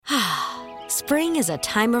Spring is a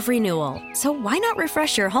time of renewal, so why not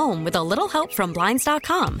refresh your home with a little help from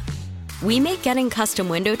Blinds.com? We make getting custom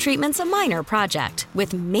window treatments a minor project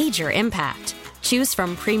with major impact. Choose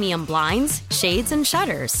from premium blinds, shades, and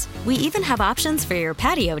shutters. We even have options for your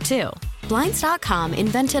patio, too. Blinds.com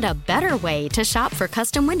invented a better way to shop for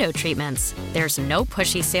custom window treatments. There's no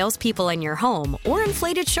pushy salespeople in your home or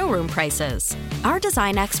inflated showroom prices. Our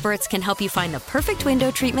design experts can help you find the perfect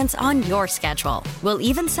window treatments on your schedule. We'll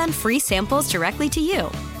even send free samples directly to you.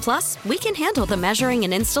 Plus, we can handle the measuring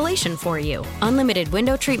and installation for you. Unlimited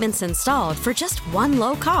window treatments installed for just one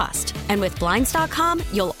low cost. And with Blinds.com,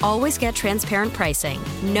 you'll always get transparent pricing.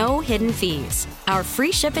 No hidden fees. Our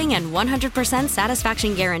free shipping and 100%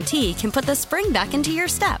 satisfaction guarantee can put the spring back into your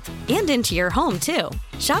step and into your home, too.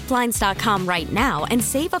 Shop Blinds.com right now and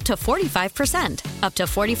save up to 45%. Up to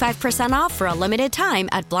 45% off for a limited time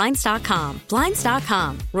at Blinds.com.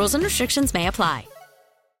 Blinds.com. Rules and restrictions may apply.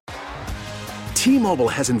 T-Mobile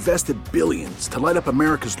has invested billions to light up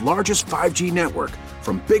America's largest 5G network,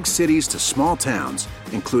 from big cities to small towns,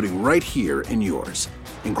 including right here in yours.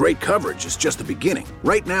 And great coverage is just the beginning.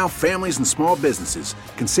 Right now, families and small businesses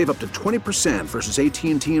can save up to 20% versus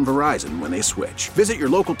AT&T and Verizon when they switch. Visit your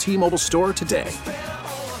local T-Mobile store today.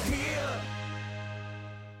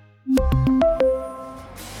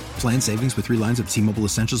 Plan savings with 3 lines of T-Mobile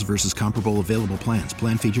Essentials versus comparable available plans.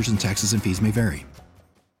 Plan features and taxes and fees may vary.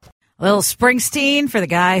 Little Springsteen for the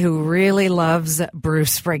guy who really loves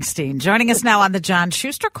Bruce Springsteen. Joining us now on the John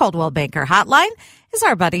Schuster Coldwell Banker Hotline is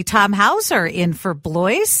our buddy Tom Hauser in for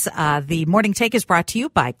Blois. The Morning Take is brought to you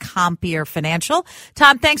by Compeer Financial.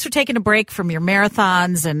 Tom, thanks for taking a break from your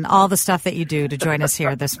marathons and all the stuff that you do to join us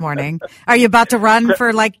here this morning. Are you about to run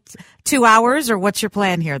for like 2 hours, or what's your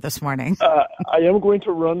plan here this morning? I am going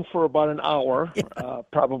to run for about an hour,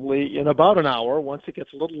 probably in about an hour. Once it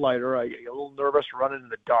gets a little lighter, I get a little nervous running in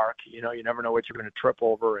the dark. You know, you never know what you're going to trip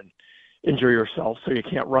over and injure yourself, so you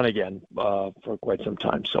can't run again for quite some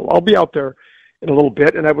time. So I'll be out there in a little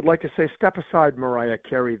bit, and I would like to say, Step Aside, Mariah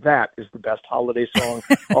Carey. That is the best holiday song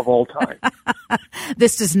of all time.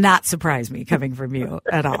 This does not surprise me coming from you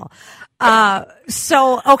at all.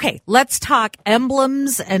 Okay, let's talk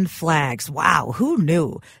emblems and flags. Wow, who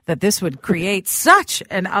knew that this would create such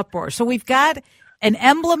an uproar? So we've got an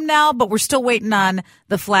emblem now, but we're still waiting on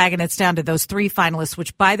the flag, and it's down to those 3 finalists,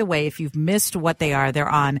 which, by the way, if you've missed what they are, they're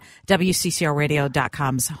on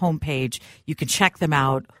WCCOradio.com's homepage. You can check them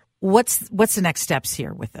out. What's the next steps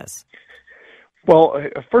here with this? Well,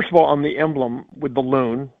 first of all, on the emblem with the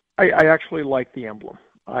loon, I actually like the emblem.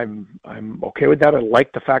 I'm okay with that. I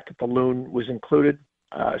like the fact that the loon was included,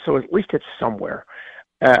 so at least it's somewhere.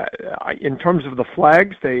 In terms of the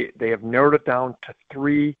flags, they have narrowed it down to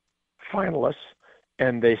 3 finalists,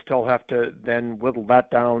 and they still have to then whittle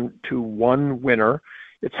that down to 1 winner.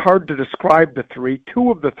 It's hard to describe the 3.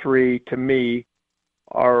 2 of the 3, to me,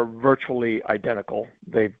 are virtually identical.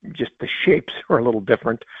 The shapes are a little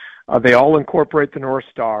different. They all incorporate the North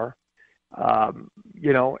Star, and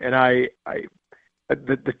the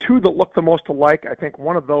 2 that look the most alike, I think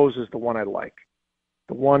one of those is the one I like.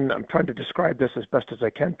 The one, I'm trying to describe this as best as I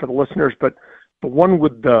can for the listeners, but the one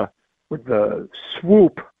with the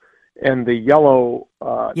swoop and the yellow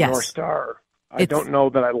yes. North Star, I don't know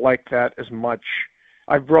that I like that as much.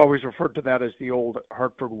 I've always referred to that as the old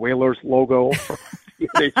Hartford Whalers logo from the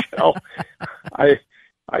NHL.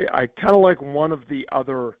 I kind of like one of the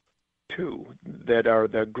other 2 that are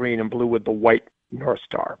the green and blue with the white North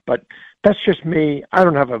Star. But that's just me. I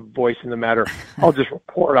don't have a voice in the matter. I'll just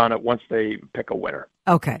report on it once they pick a winner.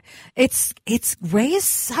 Okay. It's raised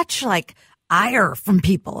such ire from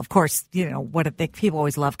people. Of course, people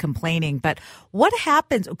always love complaining, but what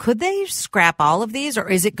happens? Could they scrap all of these, or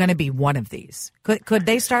is it going to be one of these? Could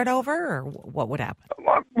they start over, or what would happen?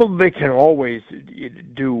 Well, they can always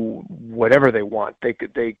do whatever they want. They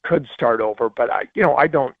could start over, but I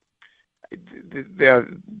don't.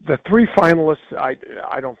 The 3 finalists, I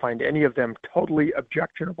don't find any of them totally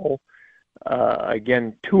objectionable.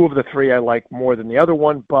 Again, 2 of the 3 I like more than the other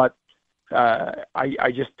one, but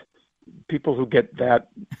I just. People who get that,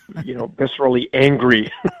 viscerally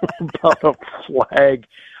angry about a flag,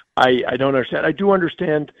 I don't understand. I do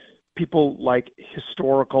understand people like the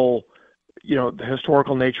historical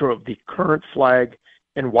nature of the current flag,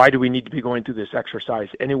 and why do we need to be going through this exercise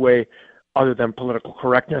anyway, other than political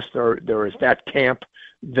correctness? There is that camp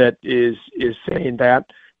that is saying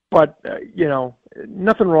that, but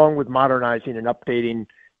nothing wrong with modernizing and updating,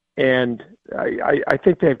 and I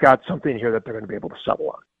think they've got something here that they're going to be able to settle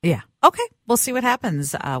on. Yeah. Okay. We'll see what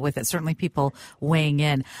happens with it. Certainly people weighing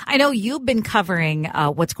in. I know you've been covering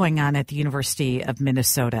what's going on at the University of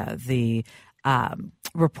Minnesota, the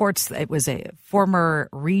reports that it was a former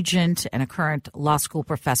regent and a current law school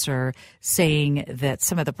professor saying that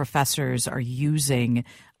some of the professors are using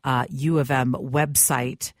U of M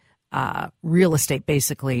website real estate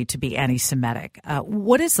basically to be anti-Semitic.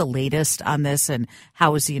 What is the latest on this, and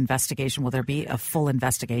how is the investigation? Will there be a full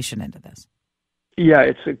investigation into this? Yeah,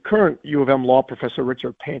 it's a current U of M law professor,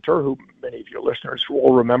 Richard Painter, who many of your listeners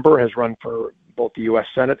will remember has run for both the U.S.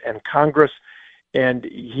 Senate and Congress, and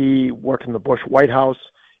he worked in the Bush White House,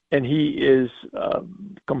 and he is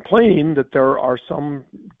complaining that there are some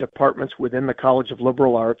departments within the College of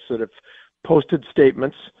Liberal Arts that have posted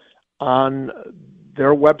statements on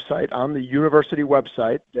their website, on the university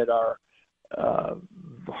website, that are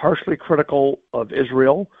harshly critical of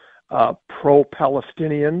Israel,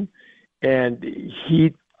 pro-Palestinian, and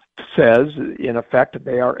he says, in effect, that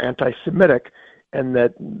they are anti-Semitic, and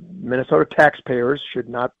that Minnesota taxpayers should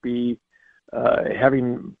not be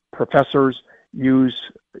having professors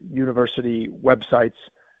use university websites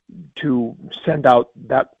to send out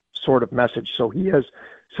that sort of message. So he has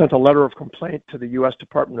sent a letter of complaint to the U.S.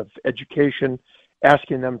 Department of Education,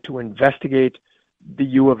 asking them to investigate the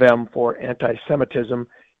U of M for anti-Semitism.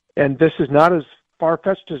 And this is not as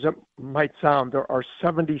far-fetched as it might sound. There are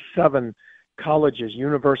 77 colleges,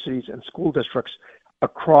 universities, and school districts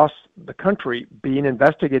across the country being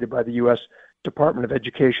investigated by the U.S. Department of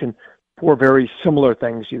Education for very similar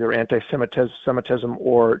things, either anti-Semitism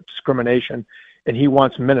or discrimination. And he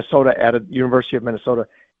wants Minnesota added, University of Minnesota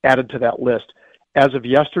added to that list. As of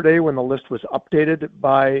yesterday, when the list was updated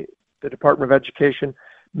by the Department of Education,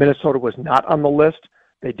 Minnesota was not on the list.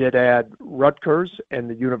 They did add Rutgers and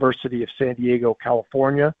the University of San Diego,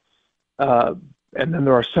 California. And then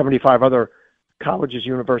there are 75 other colleges,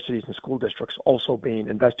 universities, and school districts also being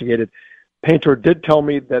investigated. Painter did tell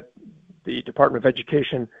me that the Department of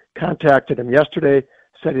Education contacted him yesterday,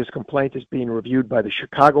 said his complaint is being reviewed by the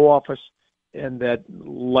Chicago office, and that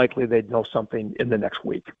likely they'd know something in the next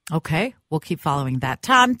week. Okay, we'll keep following that.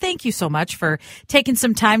 Tom, thank you so much for taking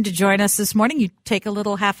some time to join us this morning. You take a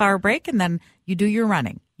little half-hour break, and then you do your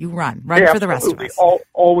running. You run for the rest of us.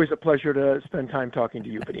 Always a pleasure to spend time talking to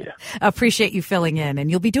you, Benita. Appreciate you filling in, and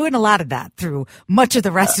you'll be doing a lot of that through much of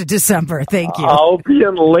the rest of December. Thank you. I'll be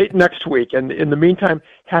in late next week, and in the meantime,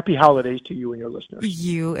 happy holidays to you and your listeners.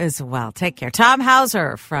 You as well. Take care. Tom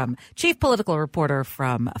Hauser, Chief Political Reporter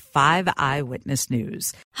from 5 Eyewitness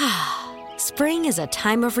News. Spring is a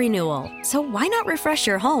time of renewal, so why not refresh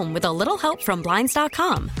your home with a little help from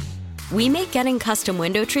Blinds.com? We make getting custom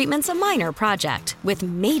window treatments a minor project with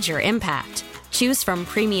major impact. Choose from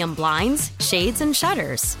premium blinds, shades, and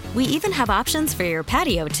shutters. We even have options for your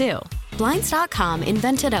patio, too. Blinds.com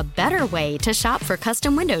invented a better way to shop for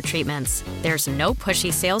custom window treatments. There's no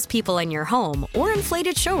pushy salespeople in your home or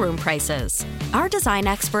inflated showroom prices. Our design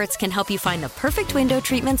experts can help you find the perfect window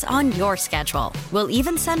treatments on your schedule. We'll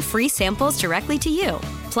even send free samples directly to you.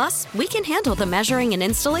 Plus, we can handle the measuring and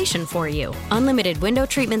installation for you. Unlimited window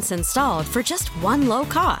treatments installed for just one low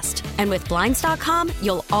cost. And with Blinds.com,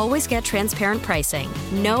 you'll always get transparent pricing.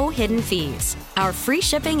 No hidden fees. Our free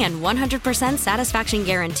shipping and 100% satisfaction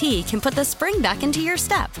guarantee can put the spring back into your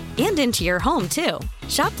step and into your home, too.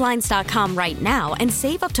 Shop Blinds.com right now and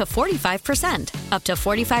save up to 45%. Up to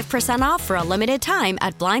 45% off for a limited time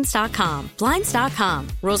at Blinds.com. Blinds.com.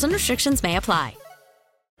 Rules and restrictions may apply.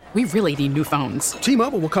 We really need new phones.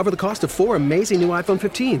 T-Mobile will cover the cost of 4 amazing new iPhone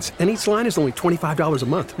 15s, and each line is only $25 a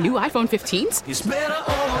month. New iPhone 15s? It's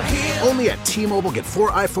better over here. Only at T-Mobile, get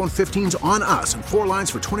 4 iPhone 15s on us and 4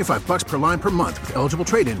 lines for $25 per line per month with eligible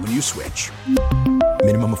trade-in when you switch.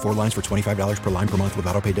 Minimum of 4 lines for $25 per line per month with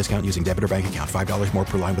autopay discount using debit or bank account. $5 more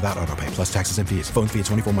per line without autopay, plus taxes and fees. Phone fee at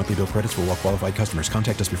 24 monthly bill credits for well-qualified customers.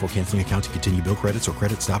 Contact us before canceling account to continue bill credits or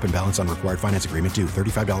credit stop and balance on required finance agreement due.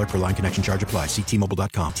 $35 per line connection charge applies. See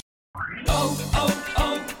T-Mobile.com.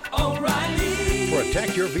 O'Reilly.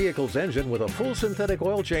 Protect your vehicle's engine with a full synthetic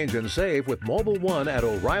oil change and save with Mobil 1 at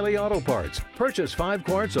O'Reilly Auto Parts. Purchase 5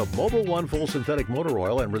 quarts of Mobil 1 full synthetic motor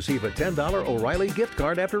oil and receive a $10 O'Reilly gift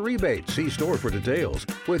card after rebate. See store for details.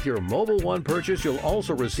 With your Mobil 1 purchase, you'll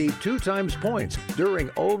also receive 2 times points during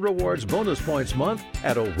O Rewards Bonus Points Month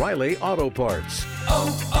at O'Reilly Auto Parts.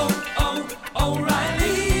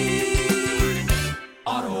 O'Reilly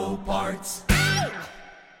Auto Parts.